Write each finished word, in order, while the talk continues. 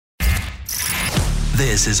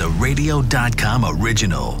This is a Radio.com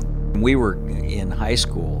original. When we were in high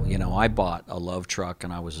school, I bought a Love truck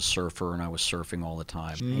and I was a surfer and I was surfing all the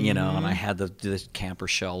time, and I had the camper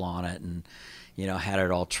shell on it and, had it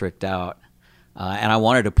all tricked out. And I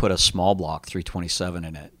wanted to put a small block 327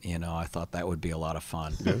 in it. I thought that would be a lot of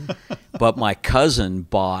fun. But my cousin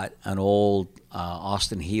bought an old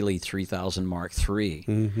Austin Healey 3000 Mark III.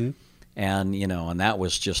 Mm-hmm. And, and that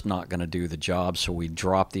was just not going to do the job. So we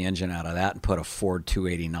dropped the engine out of that and put a Ford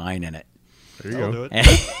 289 in it. There you go. Do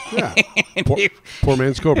it. Yeah. Poor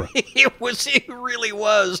man's Cobra. It really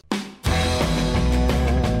was.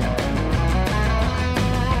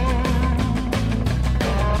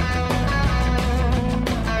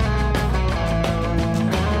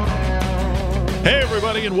 Hey,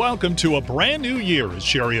 everybody, and welcome to a brand new year. As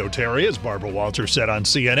Sherry O'Terry, as Barbara Walter said on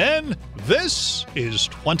CNN, this is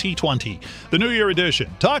 2020, the New Year edition,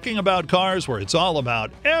 talking about cars where it's all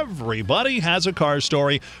about everybody has a car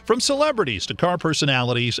story, from celebrities to car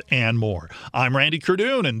personalities and more. I'm Randy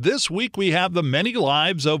Cardoon, and this week we have the many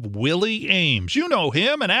lives of Willie Ames. You know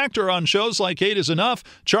him, an actor on shows like 8 is Enough,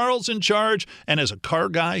 Charles in Charge, and as a car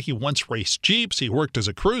guy, he once raced Jeeps, he worked as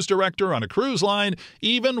a cruise director on a cruise line,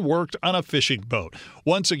 even worked on a fishing boat.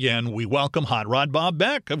 Once again, we welcome Hot Rod Bob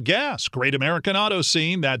Beck of GAS, Great American Auto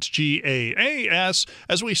Scene, that's GAAS,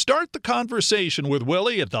 as we start the conversation with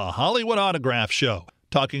Willie at the Hollywood Autograph Show,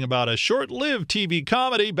 talking about a short-lived TV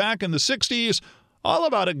comedy back in the 60s, all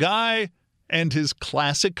about a guy and his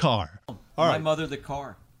classic car. My Mother the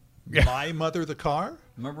Car. My Mother the Car?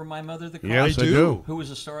 Remember My Mother the Car? Yes, I do. Who was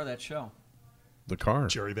the star of that show? The car.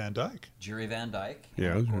 Jerry Van Dyke. Jerry Van Dyke.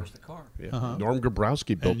 Yeah. And of course, the car. Yeah. Norm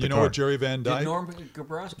Gabrowski built And the you know car. what Jerry Van Dyke? Did Norm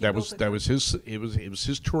Gabrowski that build was his. It was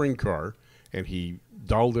his touring car, and he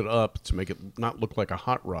dolled it up to make it not look like a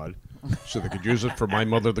hot rod, so they could use it for My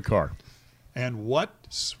Mother the Car. And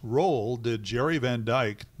what role did Jerry Van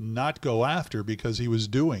Dyke not go after because he was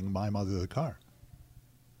doing My Mother the Car?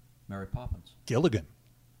 Mary Poppins. Gilligan.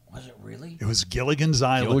 Was it really? It was Gilligan's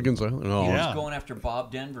Island. Gilligan's Island. Oh, He Yeah. was going after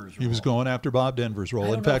Bob Denver's role. He was going after Bob Denver's I role.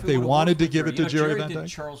 don't In know fact, if it they would've wanted worked to with give Jerry. it to Jerry Van did Dyke.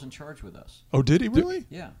 Charles in Charge with us. Oh, did he really?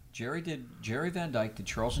 Yeah, Jerry Van Dyke did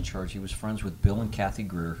Charles in Charge. He was friends with Bill and Kathy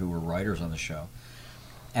Greer, who were writers on the show.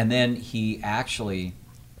 And then he actually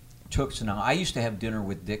took. So now I used to have dinner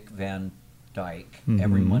with Dick Van Dyke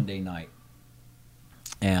every Monday night,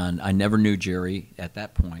 and I never knew Jerry at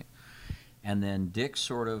that point. And then Dick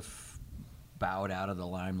sort of bowed out of the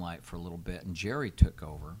limelight for a little bit, and Jerry took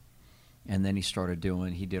over. And then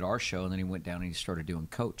he did our show, and then he went down and he started doing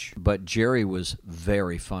Coach. But Jerry was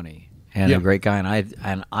very funny and a great guy,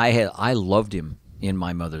 and I loved him in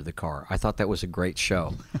My Mother the Car. I thought that was a great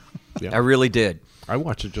show. Yeah. I really did. I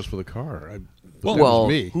watched it just for the car. Well, that was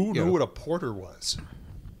me. Who Yeah. knew what a Porter was?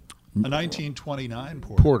 A 1929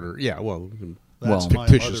 Porter. Porter? Yeah. Well, That's my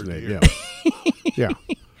fictitious mother, name. dear. Yeah.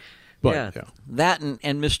 Yeah. But yeah. That and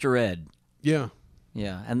Mr. Ed. Yeah.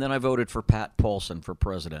 Yeah, and then I voted for Pat Paulson for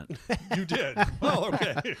president. You did. Well,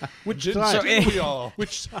 okay. Which Didn't side? we all?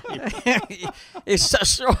 Which side? It's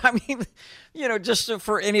so, I mean, just so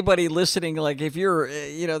for anybody listening, like if you're,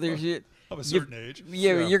 there's Of a certain age.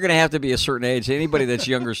 you're going to have to be a certain age. Anybody that's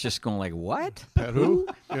younger is just going like, what? Pat who?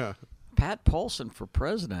 Yeah. Pat Paulson for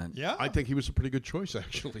president? Yeah. I think he was a pretty good choice,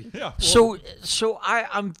 actually. Yeah. So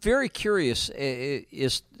I'm very curious.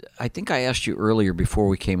 I think I asked you earlier before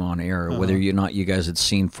we came on air whether or not you guys had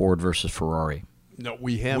seen Ford versus Ferrari. No,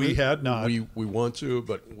 we haven't. We had not. We want to,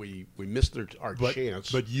 but we missed our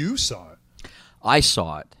chance. But you saw it. I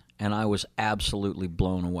saw it, and I was absolutely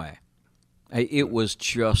blown away. It was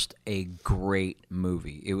just a great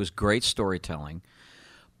movie. It was great storytelling.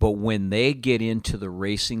 But when they get into the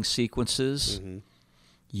racing sequences,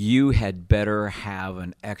 you had better have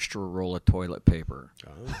an extra roll of toilet paper.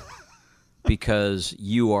 Because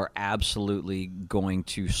you are absolutely going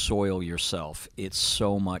to soil yourself. It's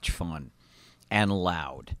so much fun and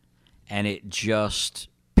loud. And it just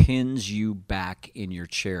pins you back in your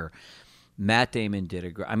chair. Matt Damon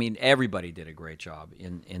everybody did a great job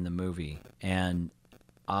in the movie. And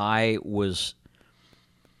I was,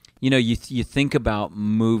 you think about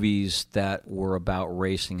movies that were about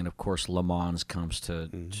racing, and of course Le Mans comes to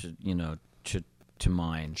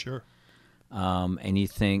mind. Sure. And you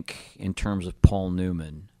think in terms of Paul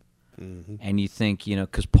Newman, and you think,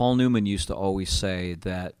 because Paul Newman used to always say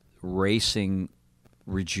that racing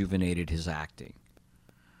rejuvenated his acting.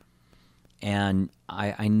 And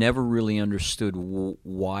I never really understood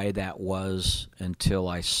why that was until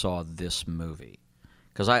I saw this movie.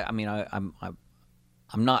 Because I'm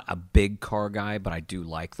not a big car guy, but I do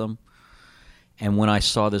like them. And when I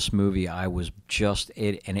saw this movie, I was just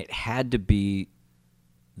it, and it had to be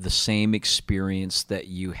the same experience that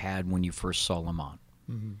you had when you first saw Le Mans.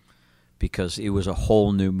 Because it was a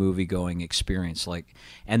whole new movie-going experience.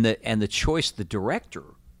 And the choice, the director,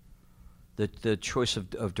 the choice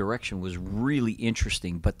of direction was really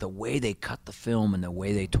interesting. But the way they cut the film and the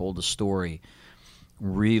way they told the story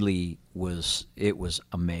really was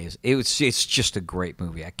amazing. It's just a great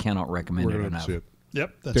movie. I cannot recommend We're it gonna enough. see it.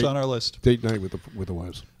 Yep, that's on our list. Date night with the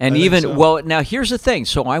wives. And I think even so. well, now here's the thing.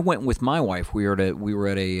 So I went with my wife. We were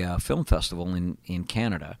at a film festival in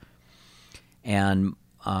Canada, and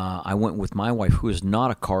I went with my wife, who is not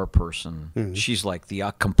a car person. She's like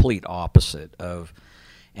the complete opposite of,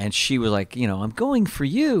 and she was like, I'm going for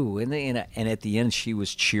you, and at the end she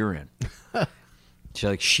was cheering.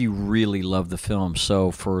 She really loved the film.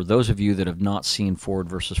 So for those of you that have not seen Ford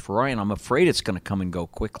versus Ferrari, and I'm afraid it's going to come and go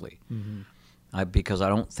quickly. Because I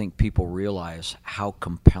don't think people realize how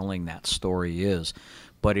compelling that story is.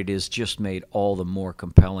 But it is just made all the more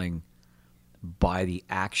compelling by the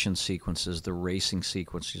action sequences, the racing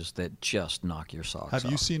sequences that just knock your socks off. Have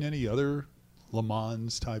you seen any other Le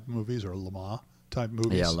Mans type movies or Le Mans type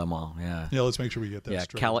movies? Yeah, Le Mans, yeah. Yeah, let's make sure we get that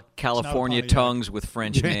straight. California It's not a Pontiac. tongues with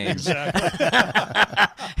French names. Exactly.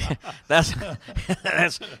 that's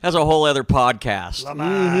a whole other podcast. Le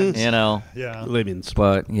Mans. Yeah. Livings.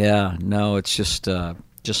 But yeah, no, it's just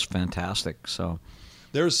fantastic. So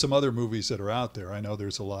There's some other movies that are out there. I know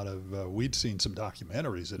there's a lot of, we'd seen some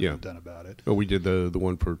documentaries that have been done about it. Oh, we did the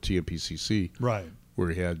one for TMPCC. Right. Where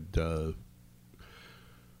he had...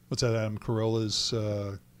 What's that, Adam Carolla's...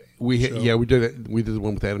 we show? did the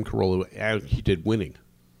one with Adam Carolla. He did Winning.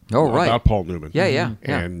 Oh, right. About Paul Newman. Yeah.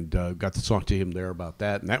 And got to talk to him there about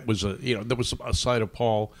that. And that was there was a side of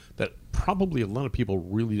Paul that probably a lot of people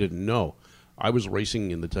really didn't know. I was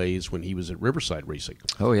racing in the days when he was at Riverside Racing.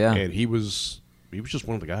 Oh, yeah. And he was just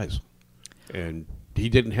one of the guys. And he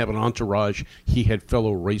didn't have an entourage. He had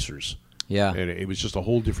fellow racers. Yeah. And it was just a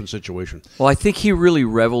whole different situation. Well, I think he really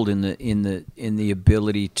reveled in the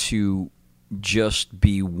ability to just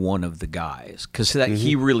be one of the guys, because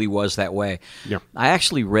he really was that way. Yeah. I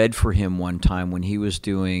actually read for him one time when he was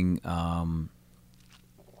doing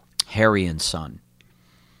Harry and Son,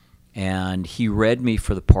 and he read me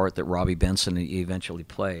for the part that Robbie Benson eventually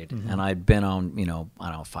played. And I'd been on, I don't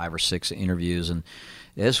know, 5 or 6 interviews, and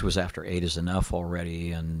this was after 8 is Enough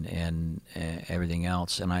already, and everything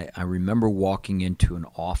else. And I remember walking into an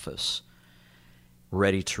office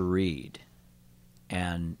ready to read,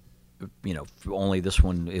 and only this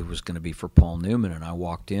one, it was going to be for Paul Newman, and I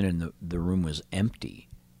walked in, and the room was empty.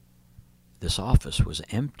 This office was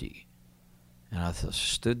empty. And I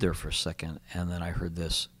stood there for a second, and then I heard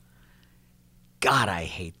this, God, I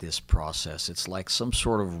hate this process. It's like some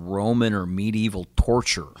sort of Roman or medieval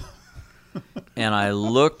torture. And I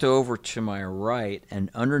looked over to my right, and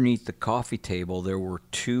underneath the coffee table, there were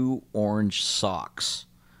 2 orange socks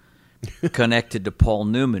connected to Paul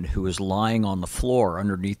Newman, who was lying on the floor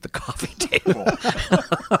underneath the coffee table.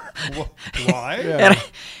 Why? And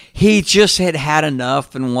he just had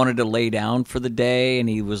enough and wanted to lay down for the day, and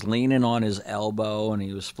he was leaning on his elbow, and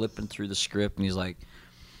he was flipping through the script, and he's like,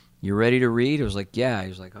 "You ready to read?" I was like, "Yeah." He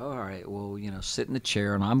was like, "Oh, all right, well, sit in the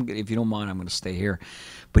chair, and if you don't mind, I'm going to stay here."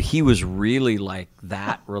 But he was really like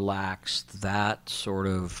that relaxed, that sort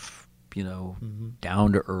of,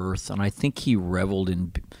 down to earth, and I think he reveled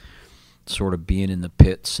in sort of being in the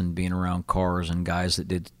pits and being around cars and guys that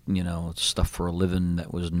did, stuff for a living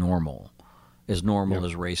that was normal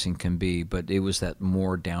as racing can be. But it was that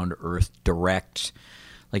more down-to-earth, direct,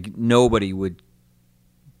 like nobody would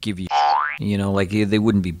give you, like they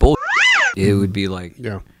wouldn't be bull. It would be like,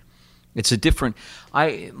 it's a different,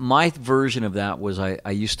 my version of that was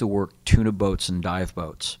I used to work tuna boats and dive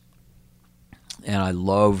boats. And I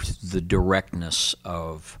loved the directness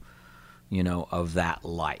of that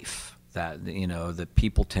life. That that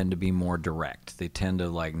people tend to be more direct. They tend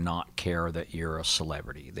to not care that you're a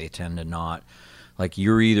celebrity. They tend to not,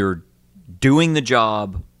 you're either doing the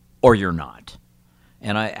job or you're not.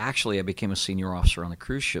 And I became a senior officer on the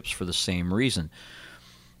cruise ships for the same reason.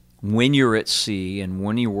 When you're at sea and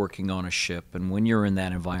when you're working on a ship and when you're in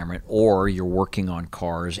that environment, or you're working on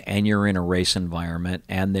cars and you're in a race environment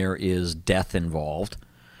and there is death involved,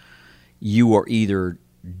 you are either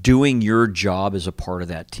doing your job as a part of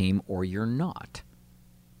that team or you're not.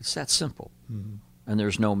 It's that simple. And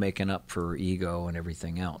there's no making up for ego and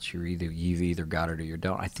everything else. You've either got it or you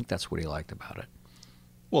don't. I think that's what he liked about it.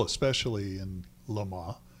 Well, especially in Le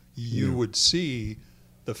Mans, you would see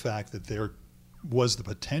the fact that there was the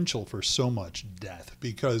potential for so much death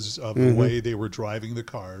because of the way they were driving the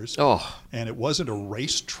cars. Oh. And it wasn't a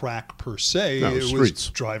racetrack per se. No, it streets. was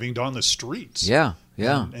driving down the streets. Yeah,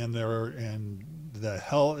 yeah. And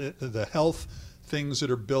the health things that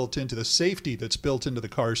are built into the safety that's built into the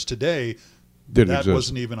cars today, Didn't that exist.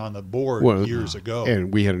 wasn't even on the board years ago.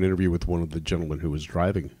 And we had an interview with one of the gentlemen who was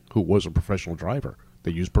driving, who was a professional driver.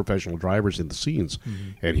 They used professional drivers in the scenes,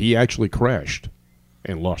 and he actually crashed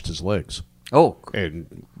and lost his legs. Oh,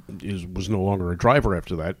 And was no longer a driver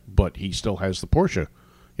after that, but he still has the Porsche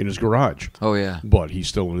in his garage. oh yeah. But he's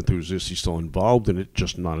still an enthusiast. He's still involved in it,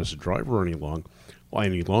 just not as a driver any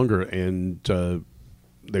longer. And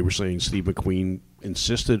they were saying Steve McQueen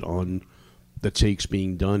insisted on the takes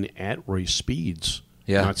being done at race speeds,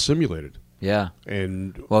 Yeah. not simulated. Yeah.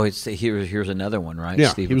 And Well, here's another one, right? yeah,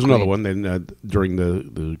 Steve he was McQueen. another one. And during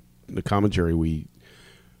the commentary,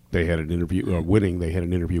 they had an interview. Winning, they had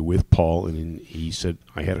an interview with Paul, and he said,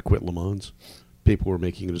 "I had to quit Le Mans. People were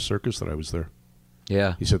making it a circus that I was there."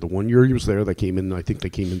 Yeah. He said the one year he was there, they came in. I think they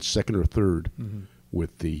came in second or third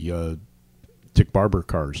with the Dick Barber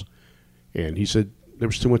cars, and he said there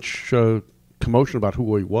was too much commotion about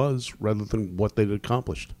who he was rather than what they'd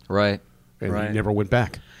accomplished, Right. and Right. he never went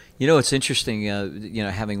back. You know, it's interesting.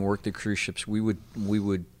 Having worked at cruise ships, we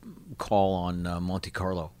would call on Monte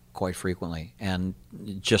Carlo quite frequently, and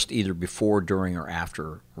just either before, during, or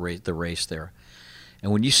after the race there.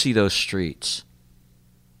 And when you see those streets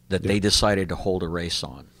that they decided to hold a race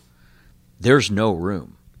on, there's no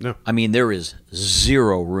room. No. I mean, there is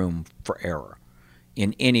zero room for error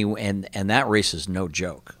in any, and that race is no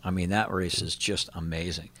joke. I mean, that race is just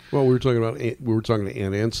amazing. Well, we were talking to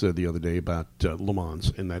Ann Anstead the other day about Le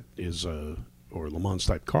Mans, and that is or Le Mans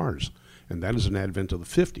type cars, and that is an advent of the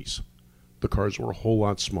 50s. The cars were a whole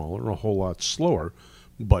lot smaller, a whole lot slower,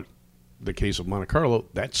 but the case of Monte Carlo,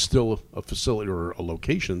 that's still a facility or a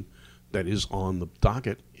location that is on the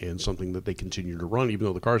docket and something that they continue to run, even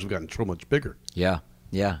though the cars have gotten so much bigger. Yeah,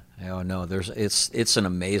 yeah. Oh no, it's an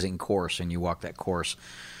amazing course, and you walk that course,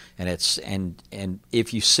 and and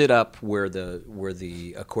if you sit up where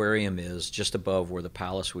the aquarium is, just above where the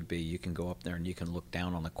palace would be, you can go up there and you can look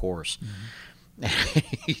down on the course.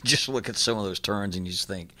 You just look at some of those turns and you just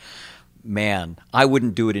think, man, I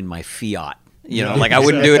wouldn't do it in my Fiat. Like I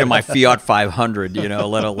wouldn't do it in my Fiat 500.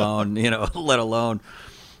 Let alone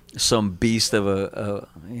some beast of a.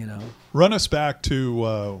 Run us back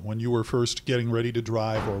to when you were first getting ready to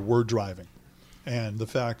drive or were driving, and the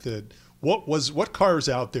fact that what cars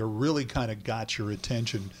out there really kind of got your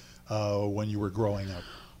attention when you were growing up.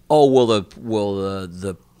 Oh well,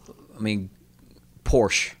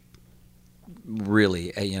 Porsche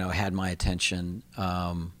really had my attention,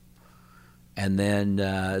 and then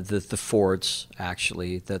the Fords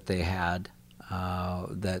actually that they had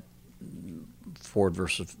that Ford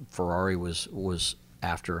versus Ferrari was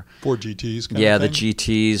after. Ford GTs, kind yeah, of the thing?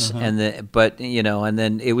 GTs, and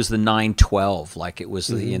then it was the 912, like it was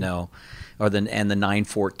the or the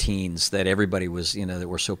 914s that everybody was that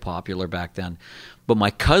were so popular back then. But my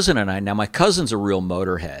cousin and I, now my cousin's a real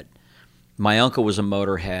motorhead. My uncle was a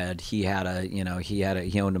motorhead. He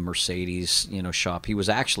owned a Mercedes shop. He was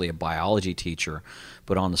actually a biology teacher,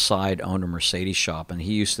 but on the side owned a Mercedes shop, and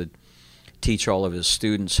he used to teach all of his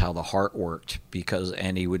students how the heart worked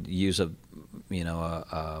and he would use a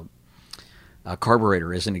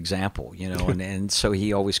carburetor as an example, and so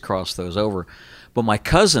he always crossed those over. But my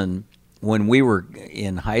cousin, when we were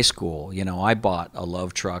in high school, I bought a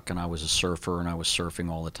Love truck and I was a surfer and I was surfing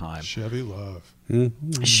all the time. Chevy Love.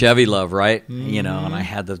 Chevy Love, right? And I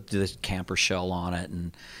had the camper shell on it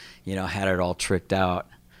and, had it all tricked out.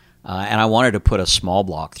 And I wanted to put a small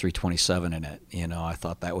block 327 in it. I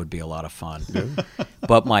thought that would be a lot of fun.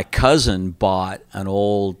 But my cousin bought an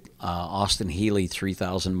old Austin Healey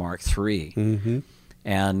 3000 Mark III.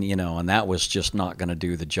 And, and that was just not going to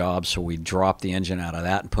do the job. So we dropped the engine out of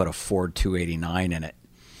that and put a Ford 289 in it.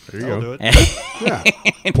 There you I'll go. do it.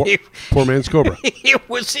 Yeah. Poor man's Cobra.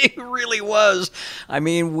 It really was. I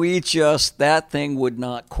mean, that thing wowould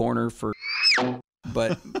not corner for,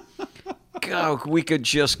 but God, we could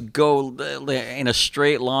just go in a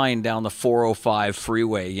straight line down the 405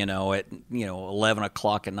 freeway, at 11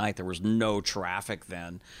 o'clock at night. There was no traffic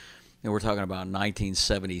then. And we're talking about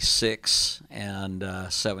 1976 and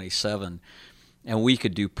 77. And we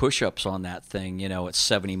could do push-ups on that thing, at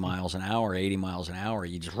 70 miles an hour, 80 miles an hour.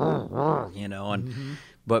 You just, and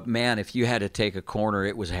but man, if you had to take a corner,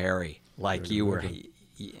 it was hairy. Like you were.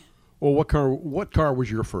 Well, what car was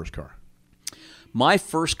your first car? My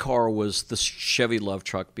first car was the Chevy Love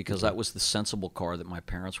truck because that was the sensible car that my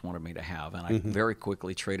parents wanted me to have, and I very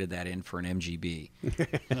quickly traded that in for an MGB.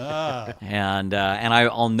 And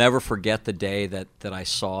I'll never forget the day that I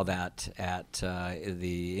saw that at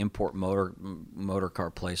the import motor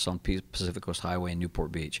car place on Pacific Coast Highway in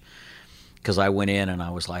Newport Beach. because I went in and I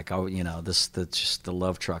was like, oh, the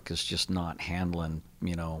love truck is just not handling,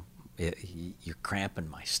 you're cramping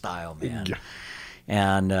my style, man. Yeah.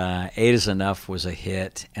 And 8 is Enough was a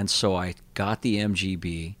hit, and so I got the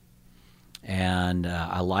MGB, and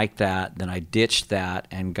I liked that. Then I ditched that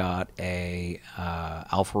and got a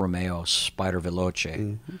Alfa Romeo Spider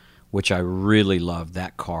Veloce, which I really loved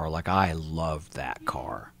that car. Like, I loved that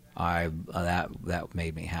car. That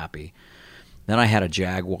made me happy. Then I had a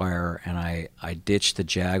Jaguar, and I ditched the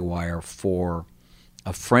Jaguar for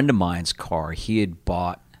a friend of mine's car. He had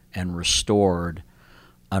bought and restored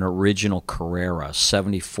an original Carrera,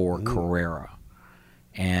 74 Carrera,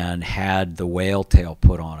 and had the whale tail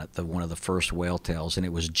put on it, one of the first whale tails, and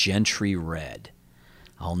it was Gentry Red.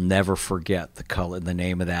 I'll never forget the color, the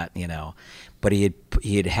name of that, But he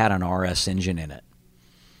had an RS engine in it,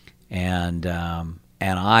 and that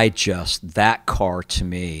car to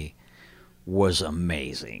me was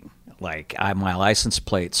amazing. Like, my license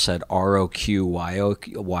plate said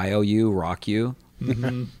ROQ-YOU, Rock You,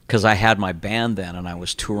 because I had my band then and I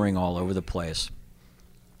was touring all over the place.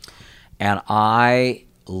 And I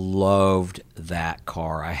loved that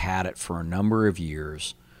car. I had it for a number of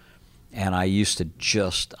years, and I used to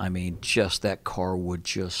just that car would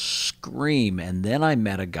just scream. And then I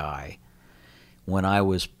met a guy when I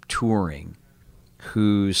was touring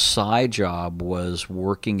whose side job was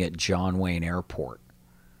working at John Wayne Airport,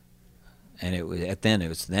 and it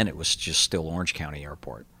was just still Orange County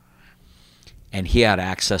Airport, and he had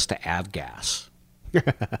access to avgas.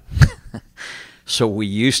 So we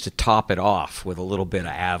used to top it off with a little bit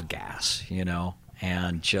of avgas,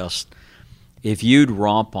 and just, if you'd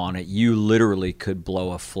romp on it, you literally could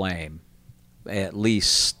blow a flame at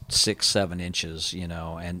least 6-7 inches,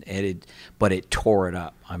 but it tore it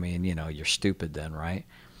up. I mean, you're stupid then, right?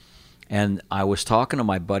 And I was talking to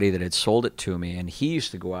my buddy that had sold it to me, and he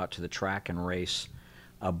used to go out to the track and race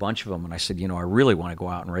a bunch of them. And I said, I really want to go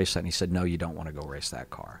out and race that. And he said, no, you don't want to go race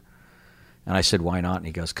that car. And I said, why not? And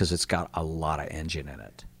he goes, because it's got a lot of engine in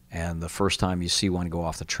it. And the first time you see one go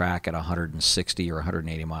off the track at 160 or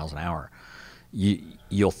 180 miles an hour,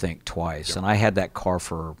 you'll think twice. Yep. And I had that car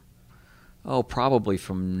for probably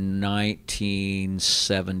from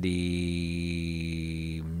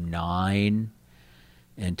 1979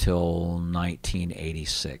 until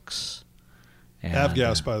 1986. And,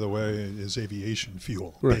 avgas, by the way, is aviation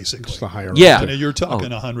fuel, right. Basically. It's the higher yeah. octane. You're talking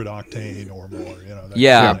 100 octane or more.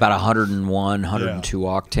 About 101, 102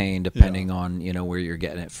 octane, depending on where you're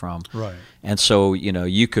getting it from. Right. And so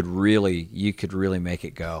you could really make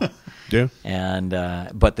it go. Yeah. And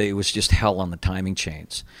but it was just hell on the timing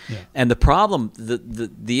chains. Yeah. And the problem,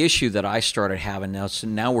 the issue that I started having now, so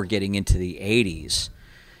now we're getting into the 80s.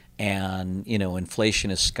 And,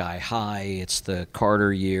 inflation is sky high. It's the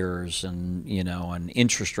Carter years, and, and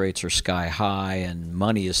interest rates are sky high, and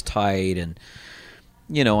money is tight. And,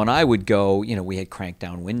 and I would go, we had crank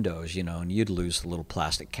down windows, and you'd lose the little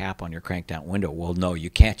plastic cap on your crank down window. Well, no,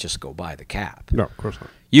 you can't just go buy the cap. No, of course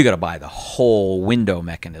not. You got to buy the whole window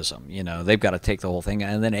mechanism. They've got to take the whole thing.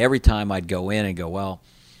 And then every time I'd go in and go, well,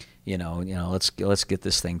 let's get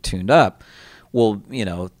this thing tuned up. Well,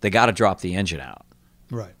 they got to drop the engine out.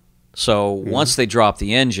 Right. So once they drop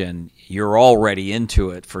the engine, you're already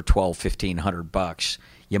into it for $1,200-$1,500.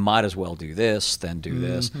 You might as well do this, then do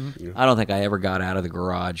this. Yeah. I don't think I ever got out of the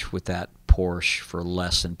garage with that Porsche for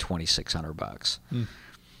less than $2,600.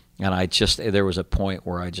 And there was a point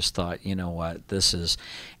where I just thought, you know what, this is,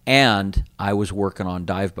 and I was working on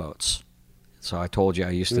dive boats. So I told you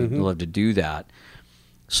I used to love to do that.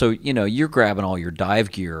 So, you're grabbing all your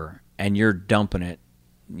dive gear and you're dumping it,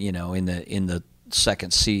 in the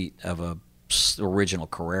second seat of a original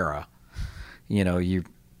Carrera.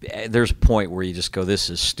 There's a point where you just go, this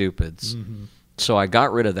is stupid. So I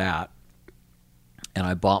got rid of that, and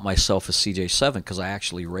I bought myself a CJ7 because I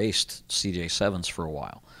actually raced CJ7s for a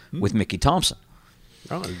while with Mickey Thompson.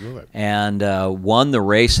 Oh, I didn't know that. And won the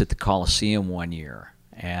race at the Coliseum one year,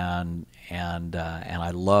 and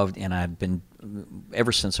I loved, and I've been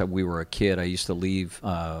ever since we were a kid. I used to leave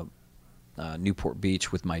Newport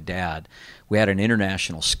Beach with my dad. We had an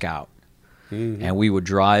international scout, and we would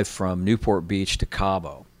drive from Newport Beach to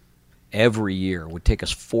Cabo every year. It would take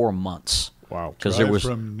us 4 months. Wow! Because there was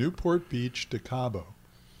from Newport Beach to Cabo.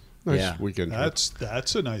 Nice weekend trip.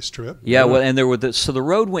 That's a nice trip. Yeah, well, and there were so the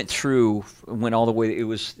road went all the way.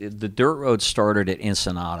 The dirt road started at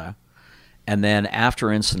Ensenada, and then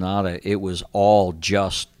after Ensenada, it was all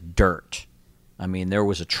just dirt. I mean, there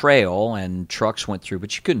was a trail and trucks went through,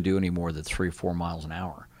 but you couldn't do any more than 3 or 4 miles an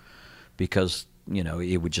hour because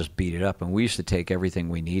it would just beat it up. And we used to take everything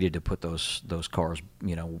we needed to put those cars,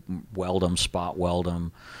 weld them, spot weld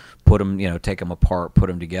them, put them, take them apart, put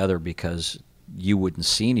them together, because you wouldn't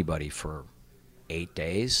see anybody for 8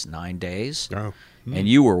 days, 9 days. Oh. And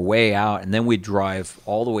you were way out. And then we'd drive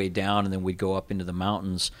all the way down, and then we'd go up into the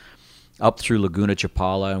mountains, up through Laguna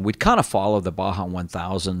Chapala, and we'd kind of follow the Baja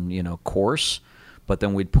 1000, course, but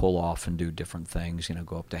then we'd pull off and do different things,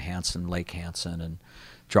 go up to Lake Hansen, and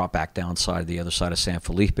drop back down the other side of San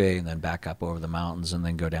Felipe, and then back up over the mountains, and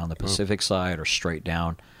then go down the Pacific side or straight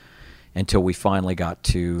down until we finally got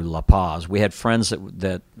to La Paz. We had friends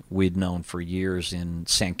that we'd known for years in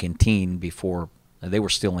San Quintin before. They were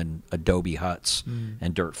still in adobe huts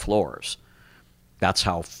and dirt floors. That's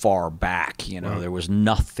how far back, there was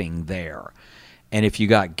nothing there. And if you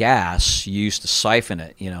got gas, you used to siphon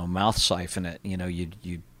it, mouth siphon it.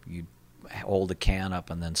 You'd hold the can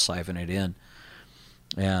up and then siphon it in.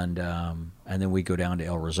 And then we'd go down to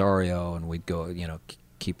El Rosario, and we'd go,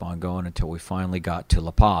 keep on going until we finally got to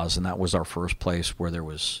La Paz. And that was our first place where there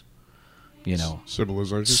was,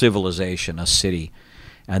 civilization, a city.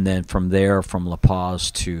 And then from there, from La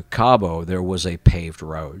Paz to Cabo, there was a paved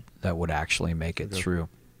road that would actually make it through.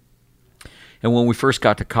 And when we first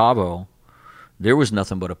got to Cabo, there was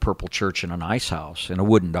nothing but a purple church and an ice house and a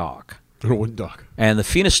wooden dock. A wooden dock. And the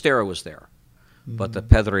Finisterre was there. But the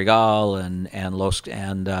Pedregal and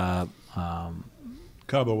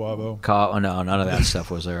Cabo Wabo. No, none of that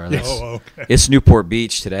stuff was there. Okay. It's Newport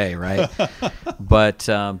Beach today, right? But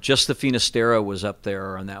just the Finisterre was up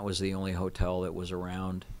there, and that was the only hotel that was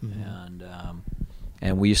around.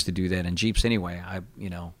 And we used to do that in Jeeps anyway.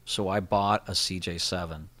 So I bought a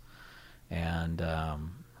CJ7 and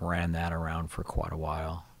ran that around for quite a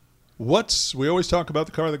while. We always talk about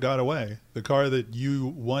the car that got away, the car that you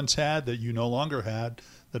once had that you no longer had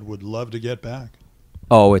that would love to get back.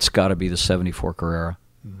 Oh, it's got to be the 74 Carrera,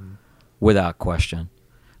 without question.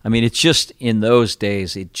 I mean, it's just, in those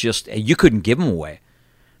days, you couldn't give them away.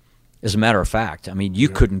 As a matter of fact, I mean, you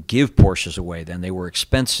couldn't give Porsches away then. They were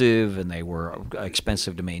expensive, and they were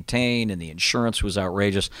expensive to maintain, and the insurance was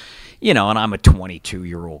outrageous. And I'm a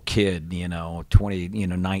 22-year-old kid,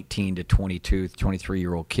 19 to 22,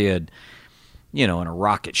 23-year-old kid, in a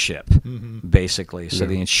rocket ship, basically. So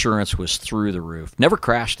the insurance was through the roof. Never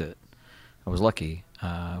crashed it. I was lucky,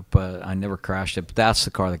 but I never crashed it. But that's the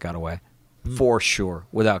car that got away, for sure,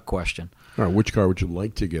 without question. All right, which car would you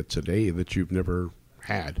like to get today that you've never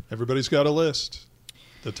had? Everybody's got a list.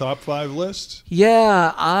 The top 5 list?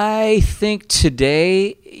 Yeah, I think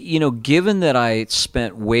today, given that I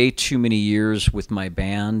spent way too many years with my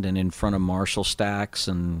band and in front of Marshall stacks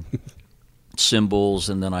and cymbals,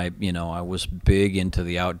 and then I was big into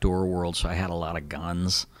the outdoor world, so I had a lot of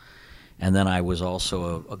guns. And then I was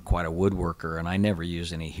also quite a woodworker, and I never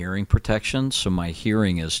used any hearing protection, so my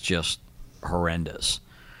hearing is just horrendous.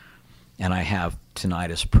 And I have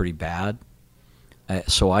tinnitus pretty bad.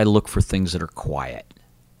 So I look for things that are quiet.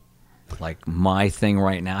 Like my thing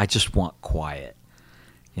right now, I just want quiet.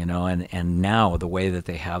 And now the way that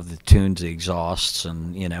they have the tunes, the exhausts,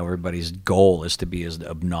 and, everybody's goal is to be as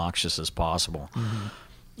obnoxious as possible.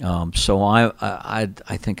 So I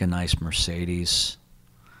think a nice Mercedes,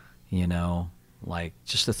 like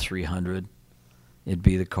just a 300, it'd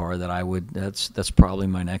be the car that I would. That's probably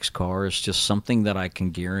my next car. It's just something that I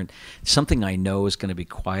can guarantee, something I know is going to be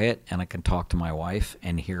quiet, and I can talk to my wife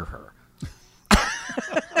and hear her.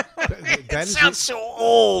 That sounds so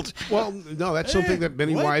old. Well, no, that's something that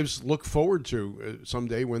many wives look forward to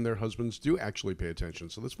someday when their husbands do actually pay attention.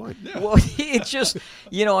 So that's fine. Yeah. Well, it just,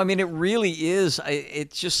 it really is.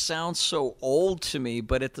 It just sounds so old to me,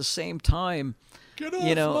 but at the same time, Get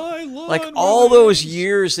off my lawn, like all those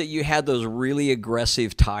years that you had those really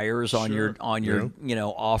aggressive tires on your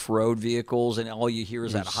off-road vehicles, and all you hear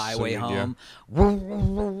is that highway hum,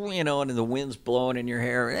 and the wind's blowing in your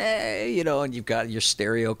hair, and you've got your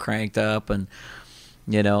stereo cranked up, and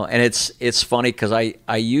and it's funny because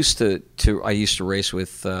I used to race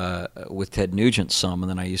with Ted Nugent some, and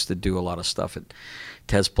then I used to do a lot of stuff at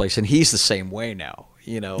Ted's place, and he's the same way now.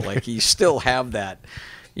 Like you still have that.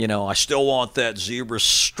 I still want that zebra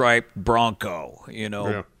striped Bronco,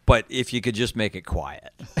 but if you could just make it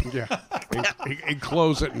quiet. Yeah.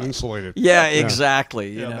 Enclose it and insulate it. Yeah,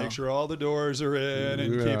 exactly. Yeah, make sure all the doors are in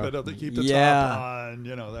and keep the top on,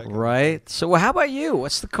 that kind right? So how about you?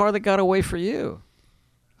 What's the car that got away for you?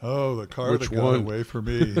 Oh, the car that got away for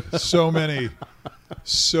me. So many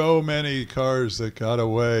cars that got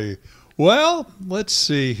away. Well, let's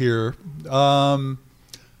see here.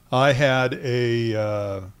 I had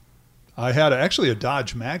actually a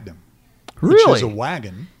Dodge Magnum, which is a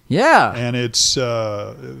wagon. Yeah. And it's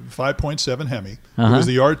 5.7 Hemi. It was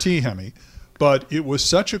the RT Hemi. But it was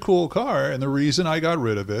such a cool car, and the reason I got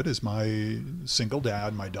rid of it is my single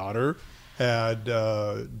dad, my daughter, had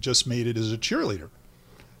just made it as a cheerleader.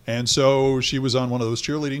 And so she was on one of those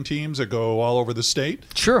cheerleading teams that go all over the state.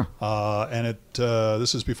 Sure. And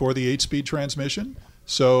this is before the 8-speed transmission.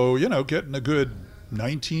 So, getting a good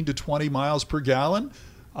 19 to 20 miles per gallon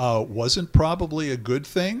wasn't probably a good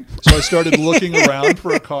thing. So I started looking around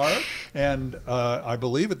for a car. And I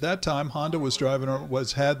believe at that time Honda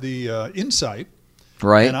had the Insight.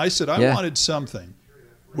 Right. And I said I wanted something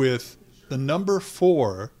with the number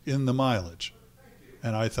 4 in the mileage.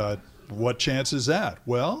 And I thought, what chance is that?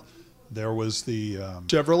 Well, there was the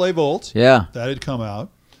Chevrolet Volt. Yeah. That had come out.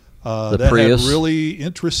 The Prius.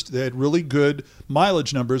 They had really good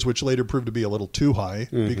mileage numbers, which later proved to be a little too high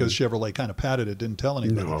because Chevrolet kind of padded it, didn't tell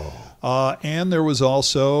anybody. No. And there was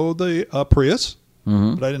also the Prius,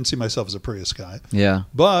 but I didn't see myself as a Prius guy. Yeah.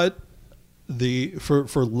 But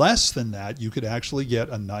for less than that, you could actually get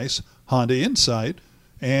a nice Honda Insight,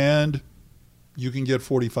 and you can get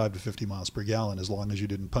 45 to 50 miles per gallon as long as you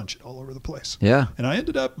didn't punch it all over the place. Yeah. And I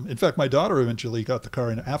ended up, in fact, my daughter eventually got the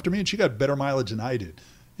car in after me, and she got better mileage than I did.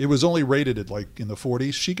 It was only rated at in the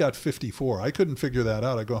 40s. She got 54. I couldn't figure that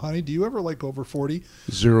out. I go, honey, do you ever over 40?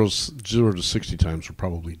 0 to 60 times were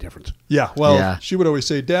probably different. Yeah. Well, she would always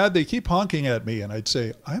say, Dad, they keep honking at me. And I'd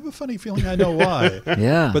say, I have a funny feeling I know why.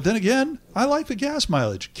 Yeah. But then again, I like the gas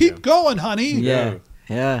mileage. Keep going, honey. Yeah.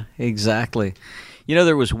 Yeah, exactly.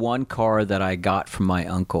 There was one car that I got from my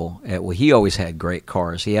uncle. He always had great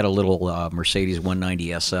cars. He had a little Mercedes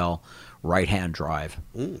 190 SL right-hand drive.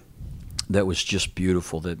 That was just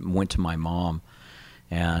beautiful. That went to my mom,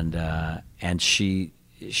 and she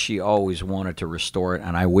always wanted to restore it,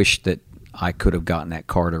 and I wish that I could have gotten that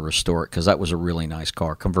car to restore it because that was a really nice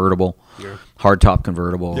car, convertible, hardtop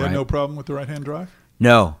convertible. You had right? no problem with the right-hand drive?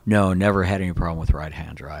 No, never had any problem with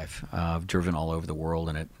right-hand drive. I've driven all over the world,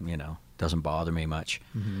 and it doesn't bother me much.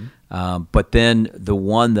 But then the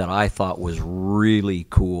one that I thought was really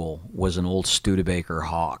cool was an old Studebaker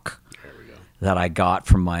Hawk that I got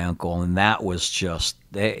from my uncle, and that was just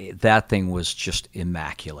that thing was just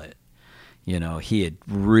immaculate. He had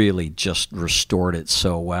really just restored it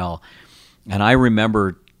so well. And I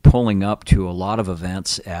remember pulling up to a lot of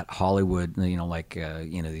events at Hollywood,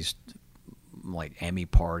 these like Emmy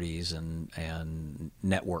parties and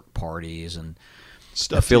network parties and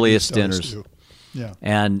affiliates dinners. Yeah.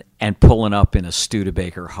 And pulling up in a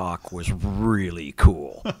Studebaker Hawk was really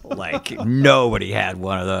cool. Like nobody had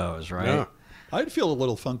one of those, right? Yeah. I'd feel a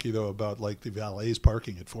little funky, though, about the valets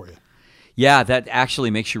parking it for you. Yeah, that actually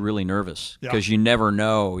makes you really nervous because you never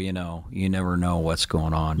know, you never know what's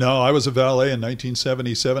going on. No, I was a valet in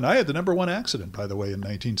 1977. I had the number 1 accident, by the way, in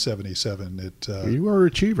 1977. You are an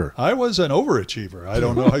achiever. I was an overachiever. I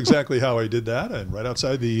don't know exactly how I did that. And right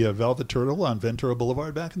outside the Velvet Turtle on Ventura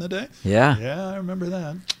Boulevard back in the day. Yeah. Yeah, I remember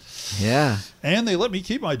that. Yeah. And they let me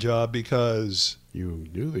keep my job because You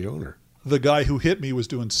knew the owner. the guy who hit me was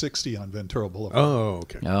doing 60 on Ventura Boulevard. Oh,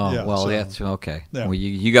 okay. Oh, Yeah, well, so- that's okay. Yeah. Well,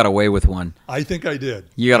 you got away with one. I think I did.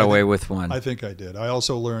 You got I away think- with one. I think I did. I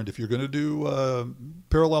also learned if you're going to do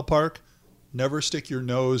parallel park, never stick your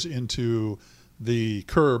nose into the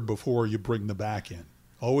curb before you bring the back in.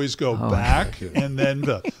 Always go back and then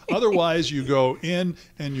otherwise you go in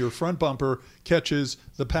and your front bumper catches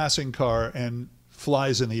the passing car and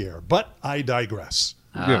flies in the air. But I digress.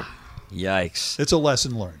 Yeah. Yikes. It's a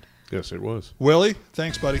lesson learned. Yes, it was. Willie,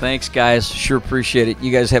 thanks, buddy. Thanks, guys. Sure appreciate it.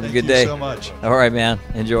 You guys have a good day. Thank you so much. All right, man.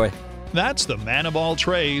 Enjoy. That's the man of all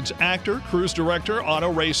trades, actor, cruise director,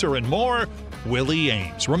 auto racer, and more, Willie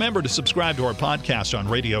Ames. Remember to subscribe to our podcast on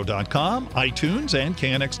radio.com, iTunes, and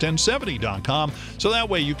KNX1070.com, so that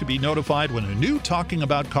way you can be notified when a new Talking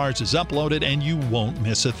About Cars is uploaded and you won't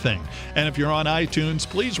miss a thing. And if you're on iTunes,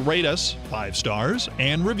 please rate us 5 stars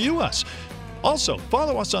and review us. Also,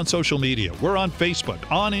 follow us on social media. We're on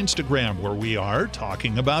Facebook, on Instagram, where we are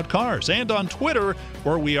Talking About Cars, and on Twitter,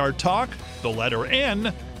 where we are Talk, the letter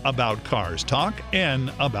N, About Cars. Talk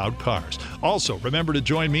N About Cars. Also, remember to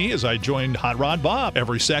join me as I join Hot Rod Bob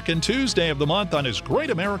every second Tuesday of the month on his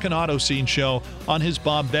Great American Auto Scene show on his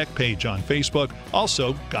Bob Beck page on Facebook.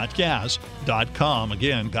 Also, GotGas.com.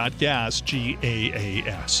 Again, GotGas,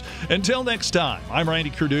 GAAS. Until next time, I'm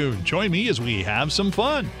Randy Cardoon. Join me as we have some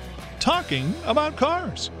fun talking about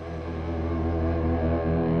cars.